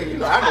 Oh, okay. You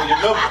know, I know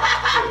your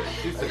number.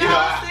 She said,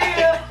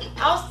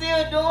 No, I'm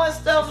still doing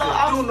stuff. No,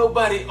 don't I'm,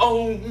 nobody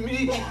own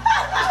me.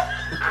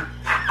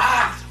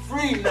 I'm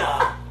free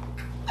now.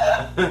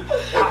 Hey,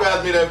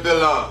 pass me that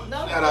bill on.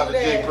 don't Shout out to do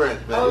Jay that.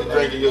 Prince, man. Oh, You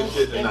drinking your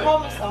shit And tonight. pour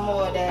me some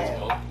more of that.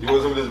 You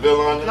want some of this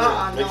bill on?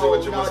 No, Mix it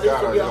with your no, this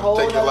would be a Moscato. whole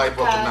Take your nother life up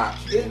a kind.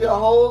 notch. This be a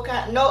whole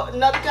kind,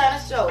 another kind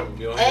of show.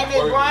 You don't And have to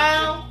it's work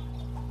Brown.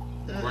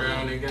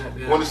 Brown and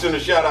goddamn. Want to send a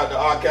shout out to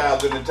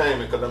Archives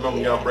Entertainment because I remember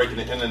y'all breaking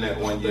the internet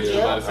one year. You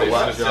about to say, I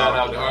watched shout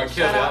out to R.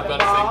 Kelly. I was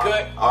about to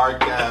say, cut.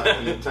 Archive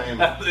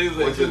Entertainment, He said,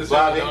 which should is have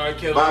Bobby. shout out to R.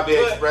 Kelly. Bobby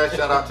Cut. Express.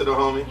 Shout out to the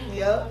homie.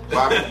 Yep.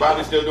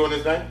 Bobby still doing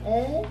his thing?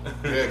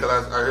 Mm-hmm. Yeah,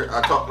 because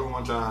I talked to him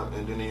one time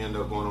and then he ended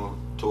up going on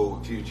tour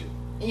with Future.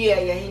 Yeah,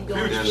 he doing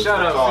Future, And it. shout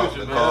the out calls-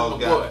 Future, the man. calls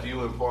That's my got boy.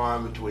 few and far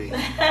in between.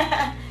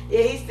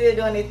 Yeah, he's still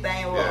doing his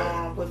thing with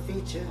Yeah. with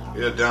Future.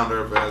 He a down to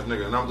earth ass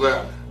nigga, and I'm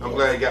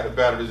glad he got the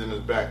batteries in his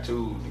back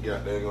too. He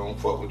got that gonna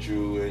fuck with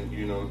you and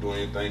you know do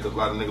anything because a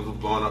lot of niggas was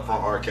blowing up from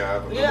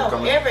Archive. And Yeah,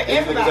 these everybody.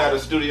 niggas had a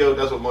studio.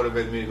 That's what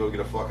motivated me to go get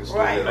a fucking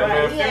studio. Right, Hey,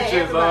 right. man, Yeah,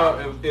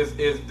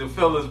 Future is the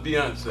fella's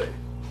Beyonce.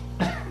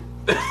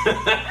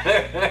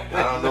 I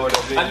don't know what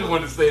that means. I just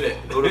wanted to say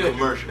that. Go to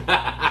commercial.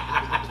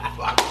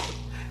 Fuck.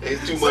 There's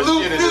too much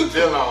Salute shit in this Future.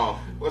 bill on.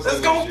 What's Let's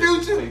that go,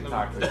 new shit?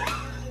 Future.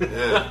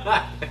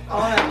 Yeah.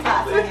 On a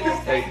toxic.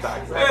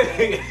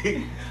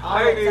 Hey,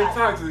 I ain't even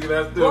toxic.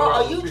 That's still Bro,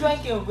 wrong are you with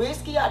drinking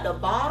whiskey out the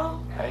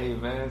bottle? Hey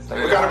man,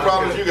 stay What kind of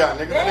problems you got,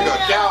 nigga? Nigga,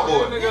 a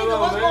cowboy. Nigga,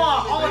 what's going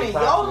on in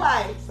your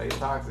life? Stay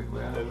toxic,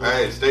 man.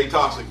 Hey, stay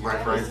toxic,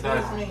 my friend.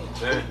 Excuse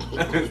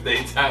me.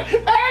 Stay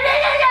toxic.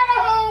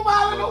 Oh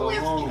my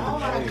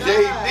God.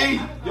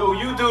 JD. Yo,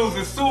 you dudes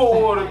is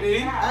sewer water,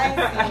 B. I ain't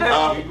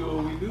seen You know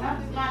what we do?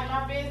 I'm just minding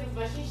my business,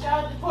 but she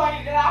showed the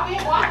party that I've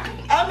been watching.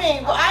 I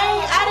mean, but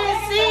I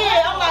didn't see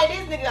it. I'm like,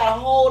 this nigga got a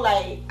whole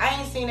like. I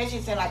ain't seen that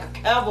shit in like a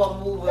cowboy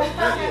movie.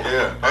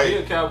 Yeah. He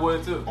a Hey.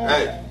 cowboy too.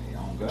 Hey.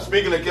 On God.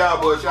 Speaking of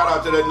Cowboys, shout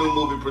out to that new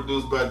movie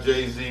produced by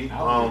Jay-Z.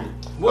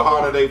 The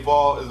Harder They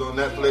Fall is on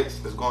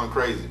Netflix. It's going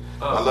crazy.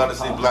 I love to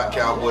see black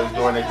cowboys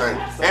doing their thing.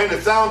 And the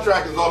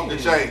soundtrack is off the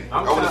chain. I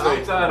I'm want to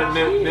say. tired of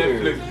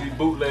Netflix, these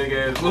bootleg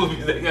ass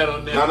movies they got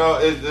on there. No,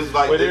 it's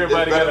like But it's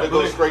everybody better gotta to go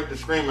blink. straight to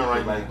screaming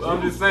right now.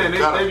 I'm just saying,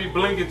 they be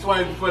blinking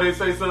twice before they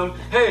say something.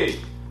 Hey,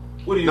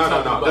 what are you No,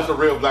 talking about? That's a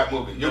real black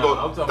movie. You No, go.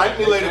 I'm talking Thank about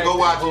me later. Go acting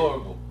watch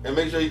horrible. it. And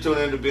make sure you tune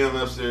in to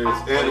BMF series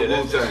and yeah, the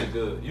that Wu shit Tang.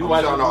 good. You I'm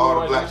watch showing it, her all you the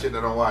watch black it? shit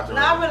that I'm watching.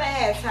 No, I really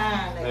had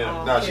time. To,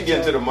 Yeah. No, she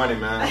getting to the money,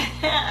 man.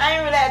 I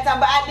ain't really had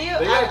time, but I did.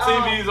 They got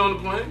I, TVs on the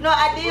plane. No,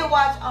 I did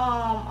watch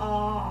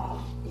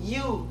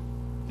You.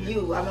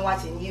 I've been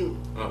watching You.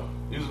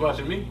 You was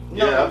watching me?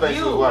 No, Yeah, I think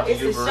she was watching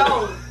it's you a for show.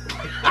 real.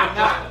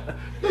 No.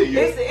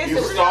 Yeah, you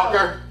a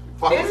stalker.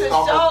 Fucking It's a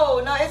stalker.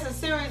 show. No, it's a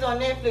series on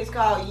Netflix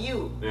called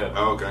You. Yeah.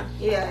 Oh, okay.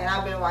 Yeah, and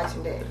I've been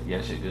watching that.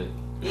 Yeah, shit good.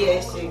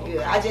 Yeah, shit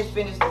good. I just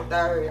finished the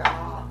third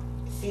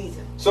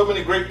season. So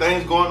many great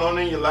things going on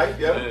in your life,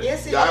 yeah. Yeah.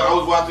 Yes, it Yeah, I is.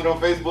 was watching on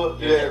Facebook.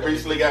 You had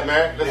recently got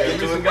married. Let's Hey, get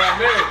to Lisa it. got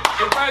married.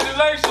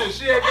 Congratulations,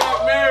 she had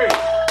got married.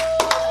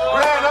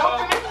 Grand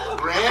opening,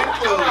 grand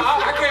closing.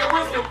 I can't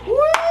whistle.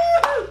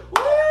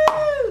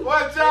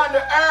 One time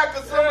to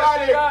Erica, She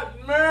somebody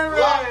got married.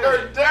 locked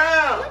her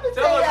down.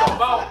 Tell us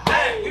about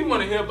that. We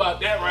want to hear about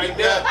that right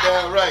there.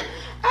 Goddamn right.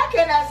 I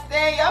cannot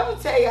stand you. I'm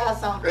gonna tell y'all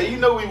something. Hey, you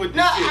know we with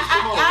No, this shit.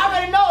 Come on. I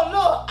already know.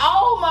 Look,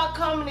 all my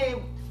company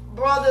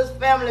brothers,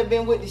 family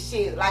been with the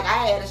shit. Like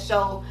I had a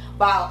show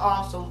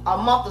about a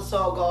month or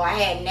so ago. I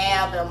had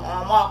Nav and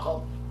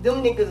Marco.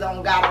 Them niggas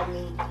got on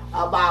me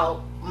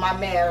about my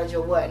marriage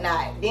or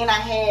whatnot. Then I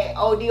had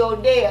OD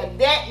Odell,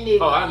 that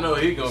nigga. Oh, I know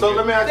he gonna So get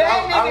let me ask you,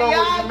 that how long was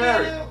you y'all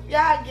married?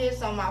 y'all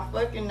get on my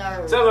fucking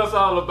nerves. Tell us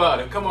all about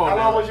it. Come on How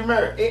now. long was you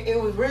married?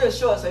 It was real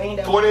short, so ain't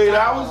that 48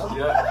 hours?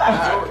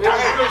 Yeah. So, it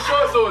was real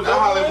short, so it's That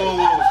over with.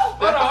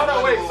 Hollywood. Hold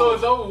on, wait. So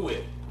it's over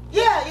with.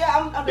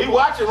 Yeah, I'm He divorced.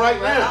 watching right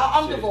now.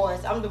 I'm Shit.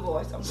 divorced. I'm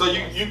divorced. So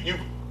you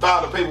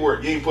filed the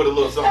paperwork. You ain't put a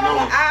little something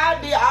on it. I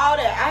did all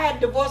that. I had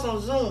divorce on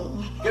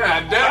Zoom.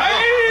 God damn it.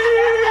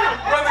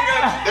 Brother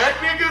got That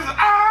nigga's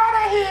out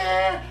of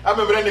here. I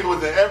remember that nigga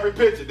was in every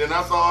picture. Then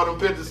I saw all them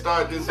pictures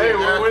start this. Hey, and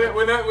that.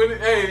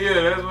 hey,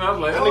 yeah, that's when I was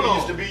like, That hold nigga on.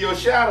 used to be your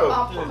shadow.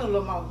 I'm putting a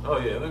little more. Oh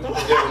yeah, let me.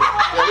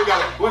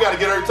 Yeah, we gotta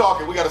get her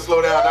talking. We gotta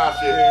slow down our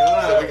shit.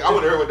 Yeah, right. I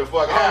wanna hear what the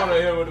fuck I want to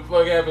happened. hear what the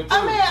fuck happened too.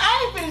 I mean,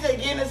 I ain't finished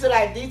getting into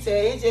like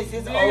detail. It's just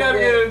it's you ain't gotta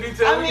get into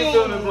detail. We can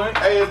fill in the blank.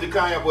 Hey, it's the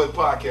Kanye Boys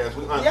podcast.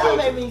 We Y'all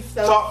made unfiltered. me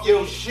so Talk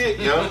your shit,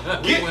 yo.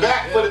 Get wanna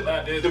back for hear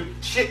about this. the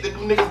shit that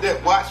them niggas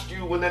that watched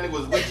you when that nigga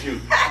was with you.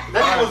 That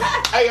nigga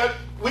was. Hey,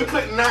 we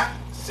could not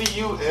see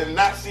you and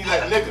not see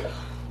that nigga.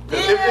 'Cause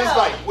if Yeah. it's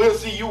like we'll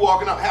see you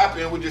walking up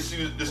happy and we just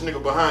see this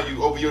nigga behind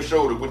you over your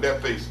shoulder with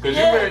that face. Cause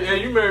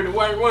you married the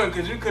white one,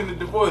 cause you couldn't have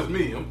divorced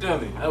me. I'm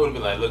telling you, I would have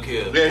been like, look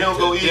here. Yeah, he don't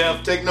go easy.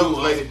 Death Take notes, do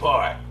us lady. I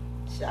apart.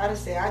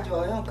 just said I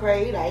drove him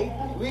crazy. Like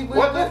we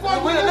What the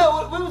fuck we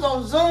you was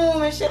on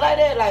Zoom and shit like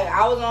that. Like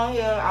I was on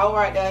here, I was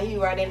right there, he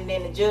right there, and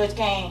then the judge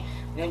came.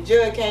 And the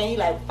judge came, he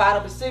like fired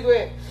up a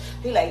cigarette.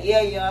 He like,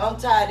 yeah, I'm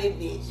tired of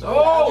this bitch.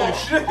 Oh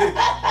shit! Hey,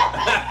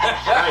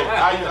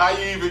 how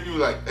you even you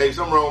like? Hey,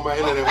 something wrong with my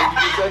internet? What you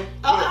just say?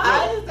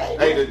 I didn't say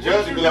Hey, the that.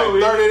 judge you be like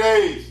do, 30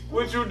 days.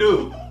 What you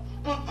do?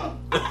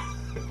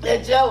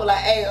 That judge was like,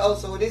 hey,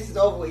 so this is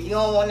over with. You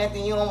don't want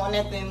nothing,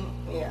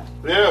 Yeah.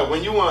 Yeah,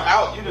 when you want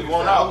out, you just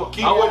want out.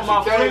 Keep I want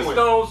what my you came with.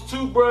 Flintstones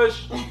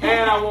toothbrush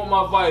and I want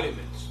my vitamins.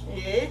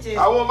 Yeah, it just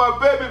I want my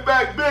baby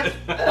back, bitch.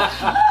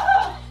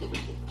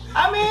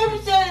 I mean, it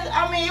was just,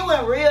 it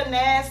wasn't real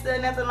nasty or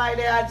nothing like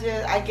that.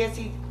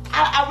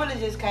 I really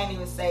just can't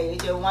even say.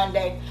 It's just one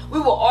day, we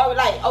were already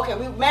like, okay,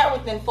 we married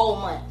within 4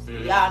 months.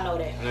 Mhm. Y'all know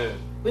that. Yeah.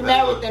 We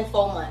married within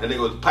 4 months. That nigga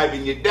was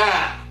piping you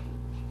down.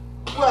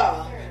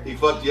 Well, He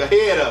fucked your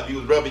head up. He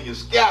was rubbing your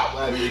scalp.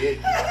 I mean,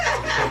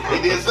 he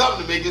did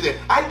something to make you say,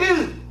 I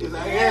do. He's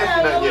like,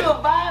 yeah, yeah, we yeah.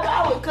 were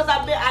vibe. Cause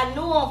I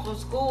knew him from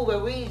school,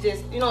 but we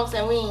just, you know what I'm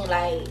saying? We ain't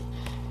like,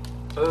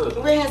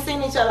 we ain't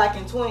seen each other like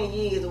in 20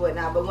 years or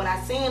whatnot. But when I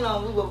seen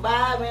him, we were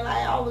vibing.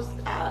 Like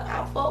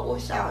I fuck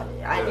with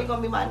Shawty. Like he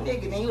gonna be my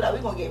nigga. Then you like, we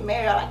gonna get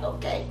married. I'm like,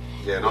 okay.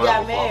 Yeah, We don't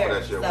got ever fall for that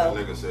married, shit so-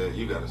 when the nigga said,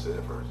 you gotta say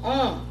it first.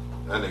 Mm.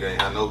 That nigga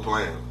ain't had no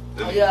plan.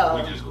 Then Yeah,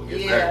 we just gonna get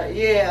yeah, married.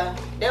 yeah.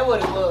 That's what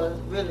it was,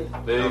 really.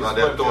 They How about swept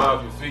that you thorn?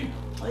 off your feet.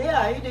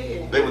 Yeah, he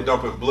did. They were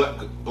dumping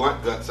blunt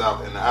guts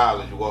out in the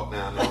aisle as you walk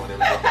down there when they were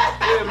dumping.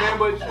 Yeah, man,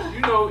 but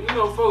you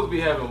know, folks be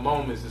having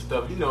moments and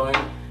stuff, and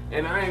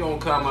I ain't gonna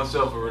call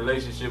myself a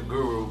relationship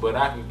guru, but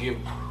I can give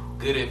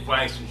good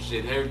advice and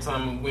shit. Every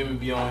time women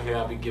be on here,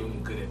 I be giving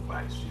them good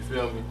advice. You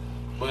feel me?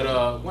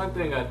 But one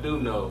thing I do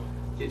know,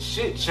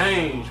 shit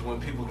change when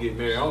people get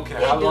married. I don't care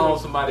how It do. long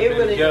somebody It been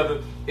really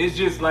together. It's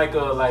just like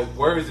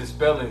words and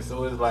spelling.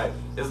 So it's like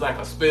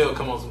a spell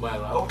come on somebody.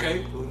 Like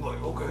okay,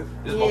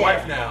 this is my Yeah.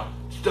 wife now.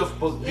 Stuff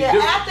supposed to be Yeah,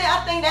 and different.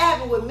 I think that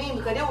happened with me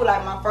because it was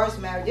like my first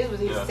marriage. This was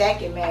his Yeah.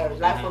 second marriage.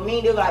 Like for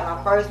me, this was like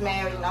my first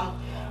marriage, and I'm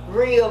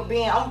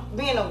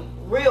being a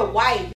real wife.